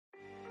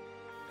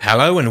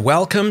Hello and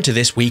welcome to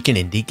This Week in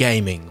Indie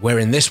Gaming, where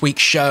in this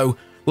week's show,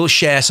 we'll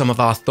share some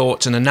of our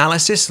thoughts and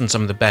analysis on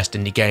some of the best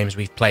indie games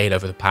we've played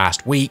over the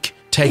past week,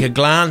 take a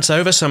glance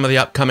over some of the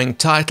upcoming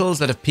titles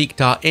that have piqued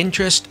our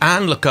interest,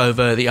 and look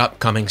over the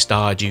upcoming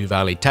Stardew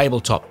Valley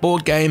tabletop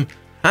board game,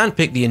 and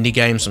pick the indie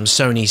games from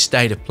Sony's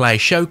State of Play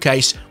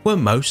showcase we're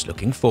most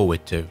looking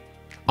forward to.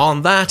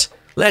 On that,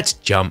 let's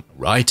jump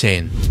right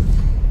in.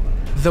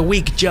 The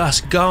week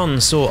just gone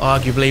saw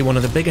arguably one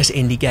of the biggest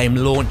indie game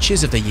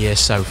launches of the year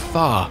so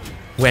far,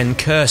 when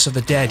Curse of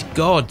the Dead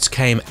Gods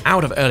came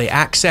out of early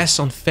access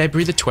on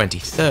February the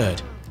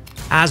 23rd.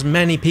 As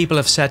many people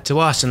have said to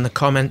us in the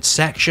comments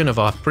section of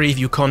our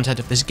preview content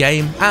of this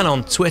game and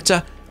on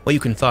Twitter, where you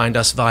can find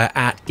us via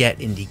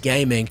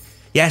 @GetIndieGaming,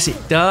 yes,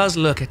 it does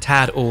look a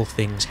tad all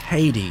things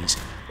Hades,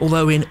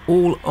 although in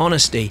all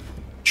honesty,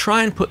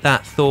 try and put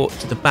that thought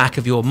to the back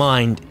of your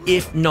mind,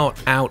 if not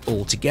out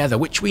altogether,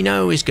 which we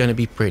know is going to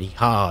be pretty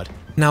hard.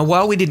 Now,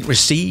 while we didn't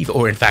receive,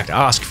 or in fact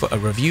ask for a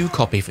review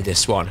copy for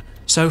this one,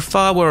 so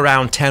far we're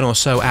around 10 or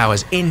so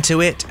hours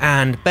into it,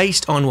 and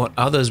based on what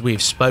others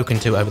we've spoken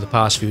to over the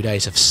past few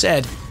days have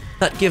said,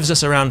 that gives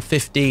us around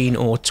 15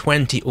 or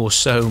 20 or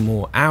so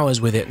more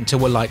hours with it until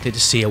we're likely to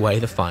see away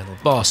the final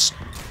boss.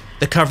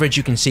 The coverage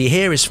you can see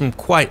here is from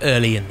quite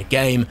early in the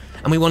game,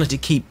 and we wanted to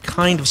keep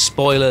kind of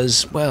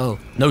spoilers, well,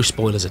 no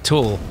spoilers at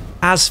all.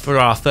 As for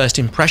our first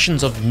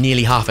impressions of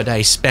nearly half a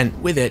day spent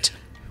with it,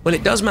 well,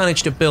 it does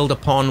manage to build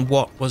upon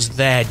what was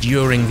there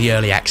during the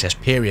early access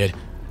period,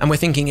 and we're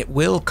thinking it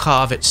will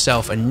carve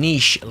itself a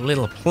niche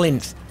little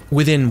plinth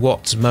within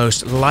what's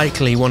most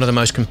likely one of the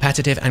most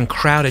competitive and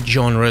crowded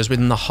genres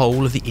within the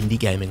whole of the indie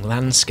gaming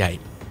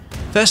landscape.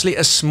 Firstly,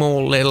 a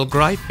small little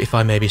gripe, if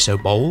I may be so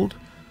bold.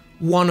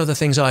 One of the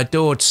things I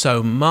adored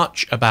so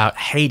much about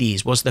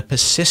Hades was the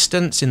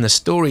persistence in the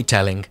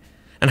storytelling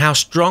and how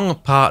strong a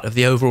part of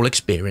the overall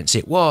experience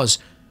it was.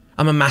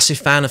 I'm a massive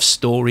fan of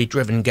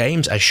story-driven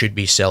games, as should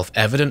be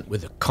self-evident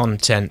with the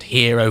content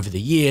here over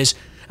the years,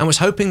 and was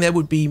hoping there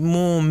would be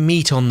more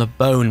meat on the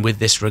bone with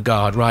this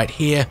regard right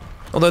here,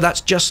 although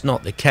that's just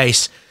not the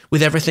case,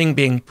 with everything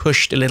being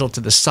pushed a little to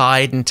the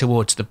side and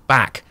towards the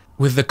back,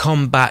 with the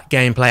combat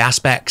gameplay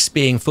aspects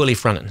being fully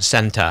front and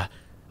centre.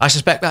 I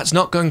suspect that's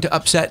not going to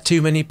upset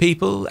too many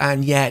people,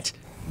 and yet,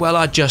 well,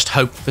 I just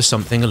hoped for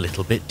something a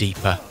little bit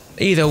deeper.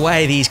 Either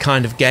way, these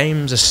kind of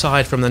games,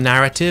 aside from the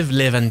narrative,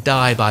 live and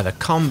die by the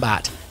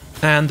combat,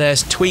 and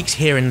there's tweaks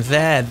here and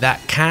there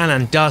that can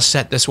and does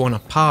set this one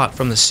apart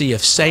from the sea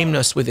of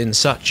sameness within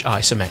such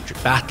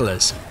isometric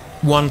battlers.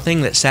 One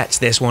thing that sets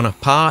this one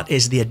apart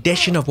is the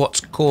addition of what's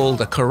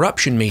called a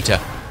corruption meter,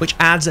 which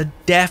adds a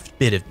deft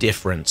bit of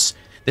difference.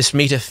 This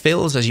meter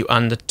fills as you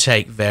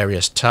undertake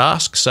various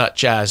tasks,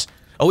 such as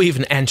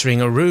even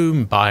entering a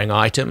room, buying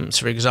items,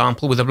 for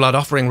example, with a blood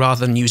offering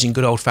rather than using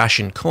good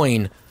old-fashioned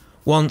coin.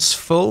 Once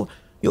full,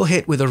 you're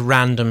hit with a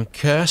random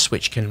curse,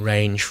 which can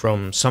range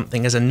from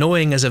something as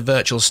annoying as a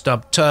virtual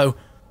stub toe,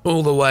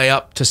 all the way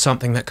up to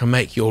something that can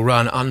make your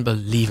run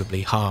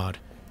unbelievably hard.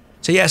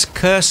 So yes,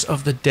 Curse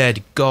of the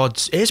Dead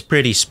Gods is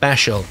pretty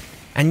special,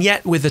 and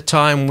yet with the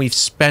time we've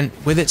spent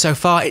with it so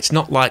far, it's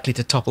not likely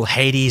to topple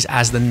Hades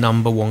as the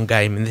 #1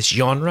 game in this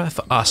genre,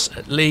 for us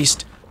at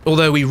least.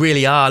 Although we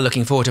really are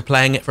looking forward to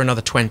playing it for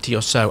another 20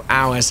 or so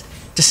hours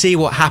to see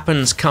what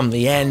happens come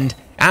the end,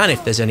 and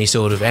if there's any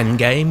sort of end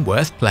game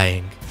worth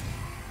playing.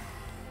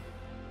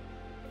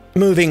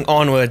 Moving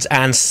onwards,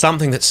 and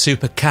something that's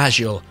super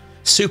casual,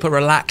 super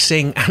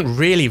relaxing, and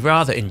really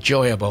rather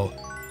enjoyable.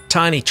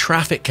 Tiny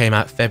Traffic came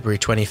out February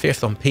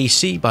 25th on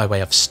PC by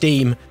way of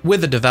Steam,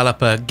 with the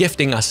developer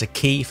gifting us a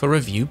key for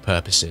review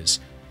purposes.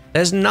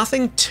 There's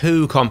nothing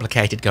too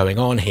complicated going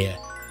on here.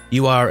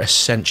 You are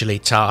essentially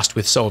tasked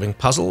with solving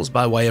puzzles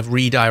by way of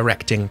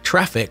redirecting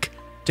traffic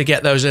to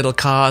get those little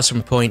cars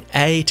from point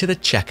A to the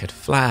checkered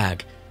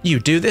flag. You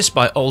do this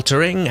by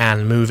altering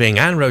and moving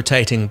and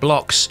rotating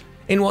blocks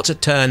in what's a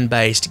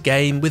turn-based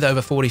game with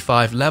over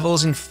 45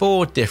 levels in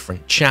 4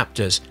 different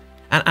chapters,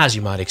 and as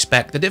you might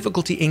expect, the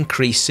difficulty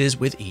increases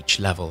with each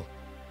level.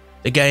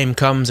 The game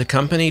comes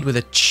accompanied with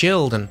a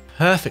chilled and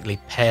perfectly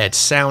paired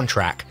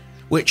soundtrack,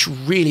 which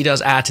really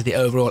does add to the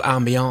overall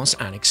ambiance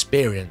and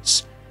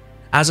experience.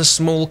 As a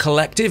small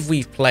collective,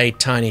 we've played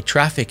Tiny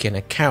Traffic in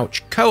a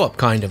couch co-op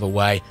kind of a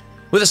way,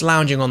 with us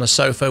lounging on the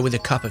sofa with a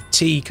cup of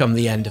tea come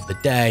the end of the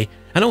day,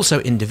 and also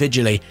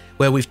individually,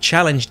 where we've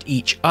challenged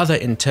each other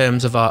in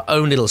terms of our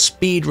own little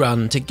speed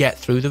run to get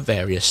through the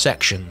various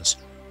sections.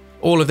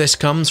 All of this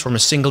comes from a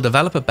single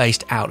developer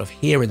based out of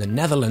here in the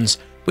Netherlands,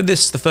 with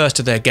this the first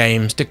of their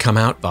games to come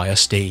out via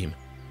Steam.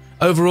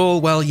 Overall,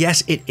 well,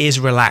 yes, it is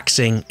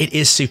relaxing, it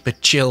is super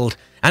chilled,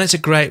 and it's a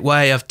great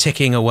way of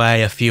ticking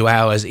away a few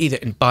hours either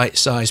in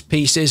bite-sized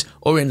pieces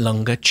or in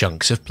longer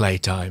chunks of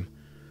playtime.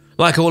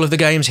 Like all of the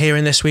games here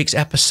in this week's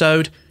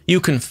episode, you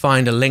can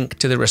find a link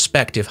to the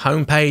respective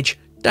homepage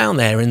down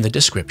there in the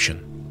description.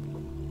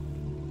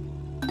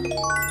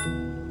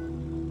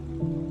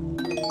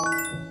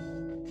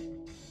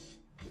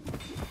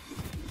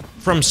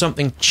 From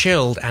something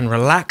chilled and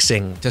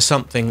relaxing to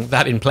something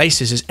that in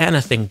places is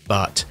anything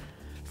but.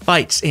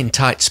 Fights in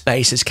Tight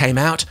Spaces came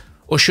out,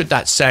 or should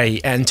that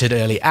say entered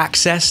early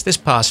access, this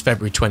past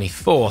February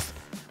 24th,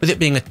 with it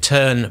being a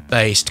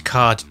turn-based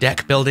card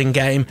deck building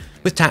game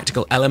with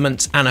tactical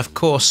elements and of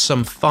course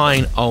some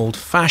fine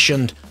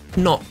old-fashioned,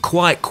 not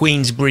quite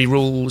Queensberry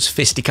rules,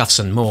 fisticuffs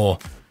and more.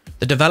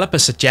 The developer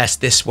suggests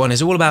this one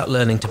is all about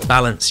learning to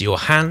balance your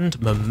hand,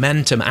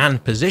 momentum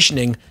and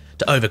positioning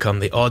to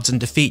overcome the odds and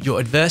defeat your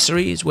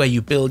adversaries, where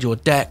you build your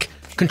deck,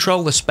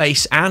 control the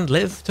space and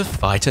live to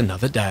fight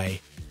another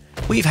day.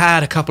 We've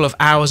had a couple of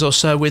hours or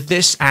so with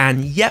this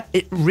and yep,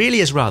 it really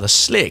is rather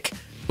slick,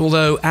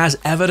 although as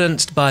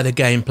evidenced by the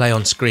gameplay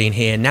on screen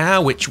here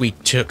now, which we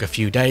took a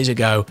few days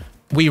ago,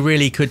 we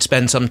really could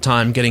spend some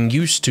time getting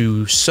used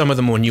to some of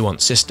the more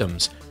nuanced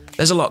systems.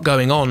 There's a lot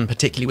going on,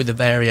 particularly with the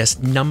various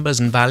numbers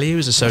and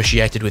values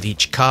associated with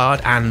each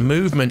card and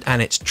movement,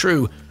 and it's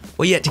true,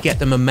 we're yet to get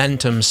the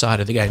momentum side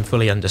of the game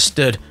fully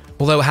understood,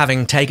 although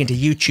having taken to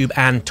YouTube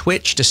and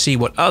Twitch to see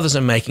what others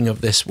are making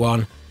of this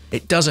one,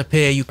 it does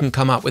appear you can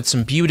come up with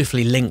some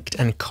beautifully linked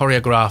and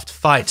choreographed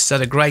fights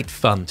that are great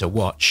fun to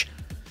watch.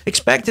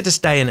 Expected to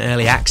stay in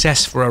early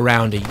access for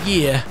around a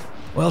year.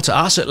 Well, to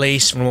us at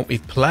least, from what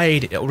we've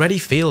played, it already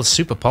feels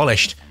super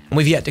polished, and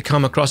we've yet to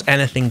come across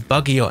anything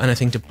buggy or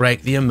anything to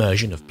break the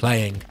immersion of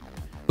playing.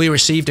 We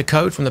received a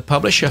code from the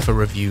publisher for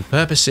review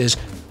purposes,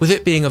 with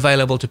it being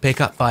available to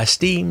pick up via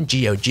Steam,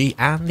 GOG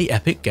and the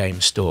Epic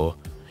Games Store.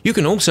 You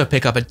can also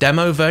pick up a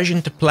demo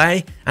version to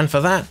play, and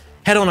for that,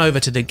 head on over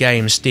to the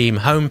game's Steam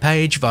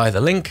homepage via the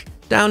link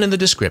down in the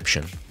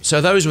description. So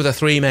those were the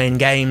three main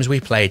games we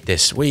played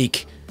this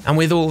week, and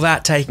with all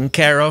that taken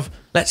care of,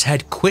 let's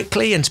head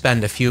quickly and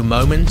spend a few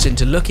moments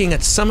into looking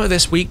at some of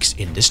this week's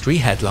industry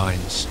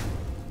headlines.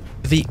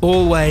 The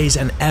always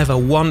and ever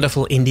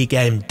wonderful indie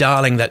game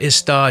darling that is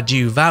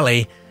Stardew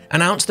Valley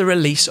announced the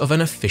release of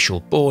an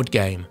official board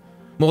game.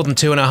 More than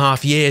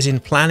 2.5 years in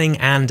planning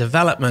and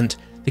development,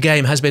 the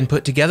game has been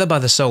put together by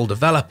the sole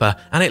developer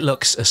and it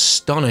looks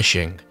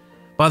astonishing.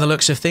 By the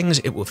looks of things,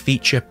 it will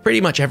feature pretty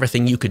much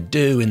everything you could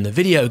do in the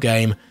video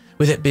game,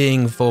 with it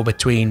being for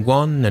between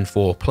 1 and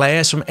 4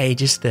 players from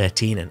ages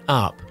 13 and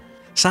up.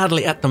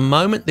 Sadly, at the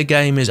moment, the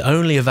game is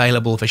only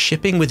available for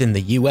shipping within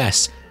the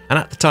US, and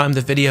at the time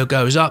the video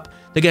goes up,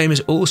 the game is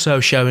also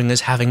showing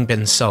as having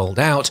been sold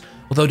out,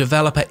 although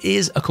developer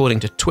is, according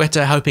to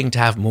Twitter, hoping to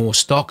have more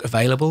stock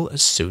available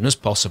as soon as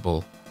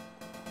possible.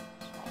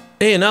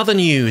 In other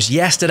news,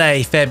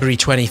 yesterday, February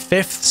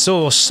 25th,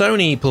 saw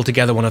Sony pull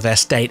together one of their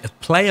State of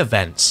Play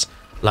events.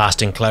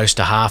 Lasting close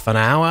to half an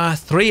hour,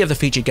 3 of the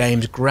featured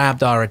games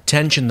grabbed our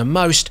attention the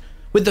most,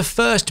 with the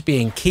first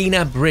being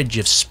Kena Bridge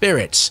of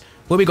Spirits,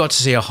 where we got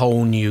to see a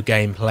whole new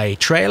gameplay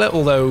trailer,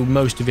 although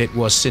most of it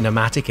was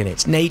cinematic in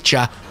its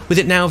nature, with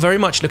it now very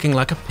much looking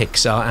like a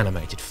Pixar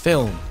animated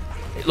film.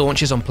 It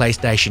launches on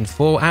PlayStation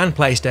 4 and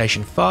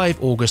PlayStation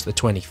 5 August the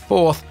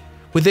 24th,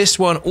 with this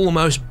one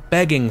almost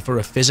begging for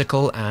a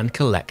physical and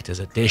collector's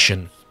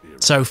edition.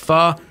 So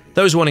far,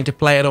 those wanting to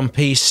play it on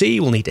PC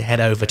will need to head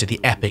over to the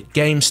Epic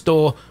Games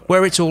Store,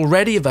 where it's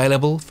already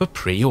available for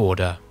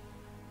pre-order.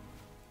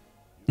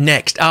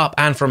 Next up,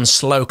 and from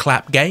Slow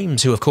Clap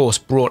Games, who of course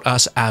brought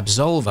us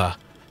Absolver,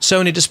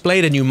 Sony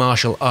displayed a new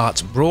martial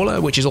arts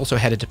brawler which is also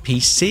headed to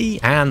PC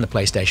and the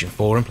PlayStation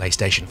 4 and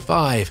PlayStation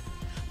 5.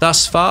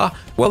 Thus far,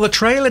 well, the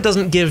trailer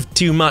doesn't give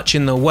too much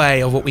in the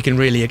way of what we can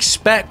really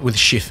expect with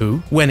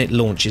Shifu when it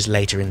launches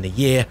later in the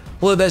year,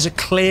 although there's a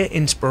clear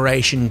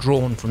inspiration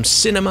drawn from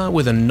cinema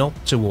with a nod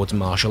towards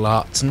martial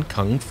arts and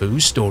kung fu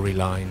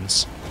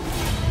storylines.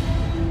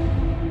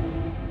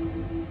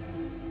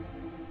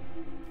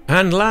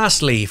 And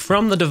lastly,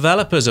 from the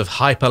developers of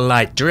Hyper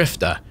Light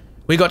Drifter,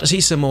 we got to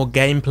see some more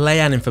gameplay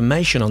and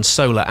information on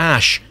Solar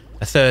Ash,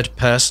 a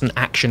third-person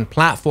action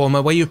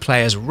platformer where you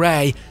play as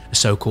Rei, a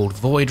so-called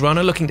Void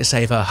Runner looking to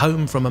save her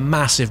home from a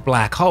massive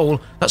black hole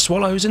that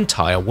swallows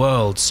entire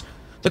worlds.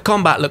 The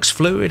combat looks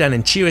fluid and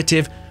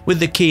intuitive,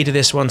 with the key to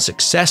this one's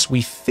success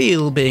we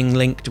feel being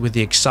linked with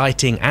the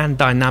exciting and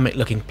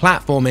dynamic-looking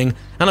platforming,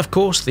 and of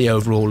course the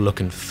overall look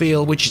and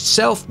feel, which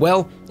itself,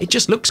 well, it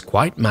just looks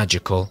quite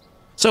magical.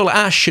 Solar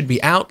Ash should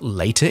be out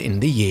later in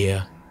the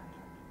year.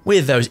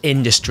 With those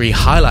industry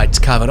highlights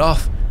covered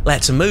off,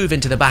 let's move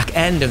into the back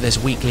end of this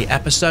weekly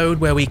episode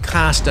where we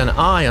cast an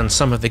eye on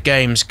some of the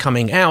games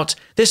coming out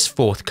this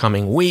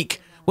forthcoming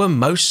week we're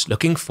most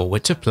looking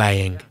forward to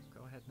playing.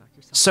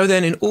 So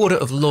then, in order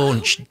of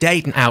launch,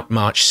 date and out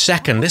March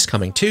 2nd, this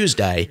coming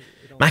Tuesday,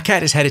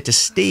 Maquette is headed to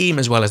Steam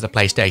as well as the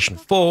PlayStation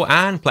 4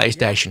 and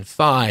PlayStation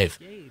 5.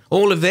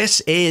 All of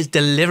this is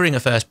delivering a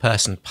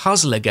first-person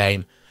puzzler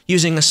game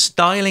using a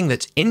styling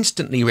that's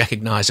instantly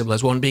recognisable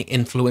as one being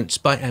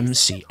influenced by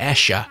MC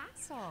Escher.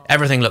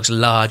 Everything looks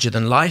larger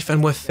than life,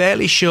 and we're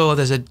fairly sure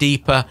there's a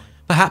deeper,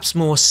 perhaps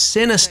more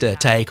sinister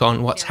take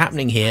on what's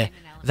happening here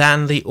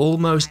than the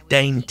almost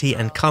dainty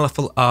and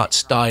colourful art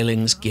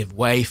stylings give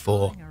way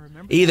for.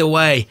 Either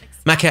way,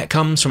 Maquette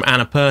comes from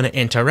Annapurna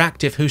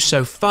Interactive, who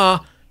so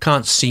far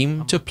can't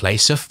seem to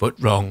place a foot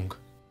wrong.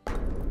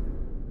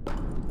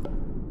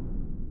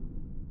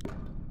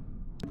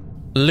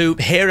 Loop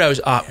Heroes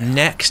up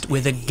next,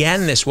 with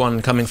again this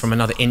one coming from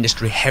another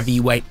industry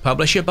heavyweight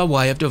publisher by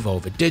way of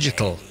Devolver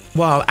Digital.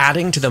 While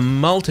adding to the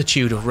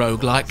multitude of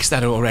roguelikes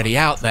that are already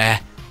out there,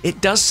 it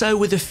does so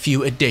with a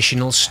few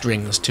additional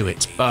strings to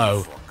its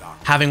bow.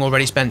 Having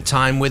already spent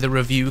time with a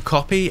review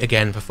copy,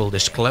 again for full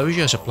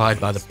disclosure, supplied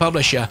by the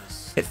publisher,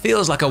 it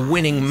feels like a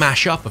winning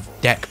mashup of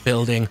deck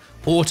building,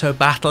 auto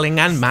battling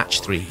and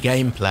match 3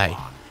 gameplay.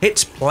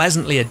 It's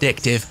pleasantly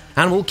addictive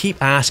and will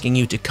keep asking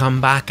you to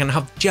come back and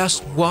have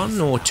just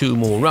 1 or 2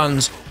 more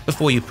runs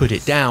before you put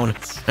it down,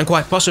 and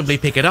quite possibly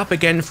pick it up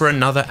again for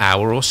another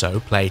hour or so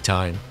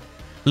playtime.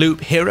 Loop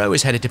Hero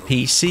is headed to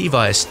PC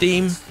via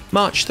Steam,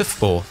 March the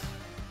 4th.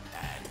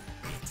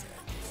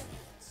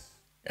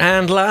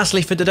 And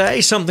lastly for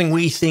today, something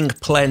we think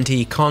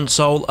plenty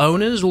console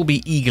owners will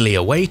be eagerly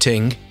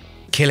awaiting.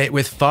 Kill It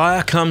With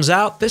Fire comes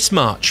out this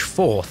March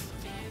 4th.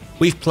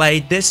 We've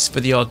played this for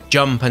the odd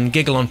jump and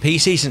giggle on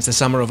PC since the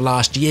summer of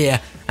last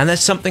year, and there's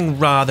something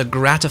rather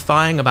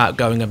gratifying about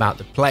going about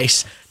the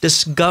place,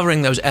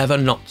 discovering those ever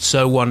not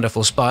so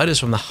wonderful spiders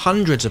from the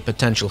hundreds of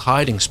potential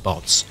hiding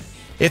spots.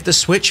 If the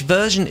Switch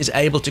version is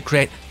able to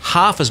create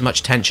half as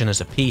much tension as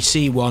a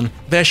PC one,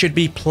 there should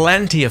be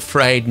plenty of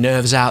frayed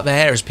nerves out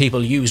there as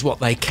people use what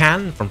they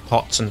can from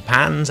pots and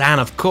pans, and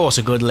of course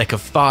a good lick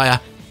of fire,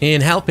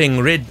 in helping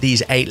rid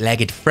these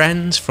 8-legged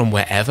friends from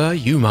wherever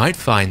you might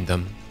find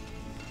them.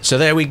 So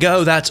there we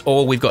go, that's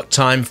all we've got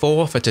time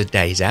for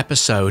today's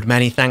episode.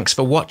 Many thanks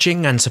for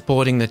watching and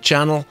supporting the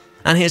channel,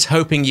 and here's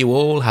hoping you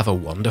all have a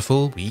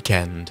wonderful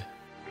weekend.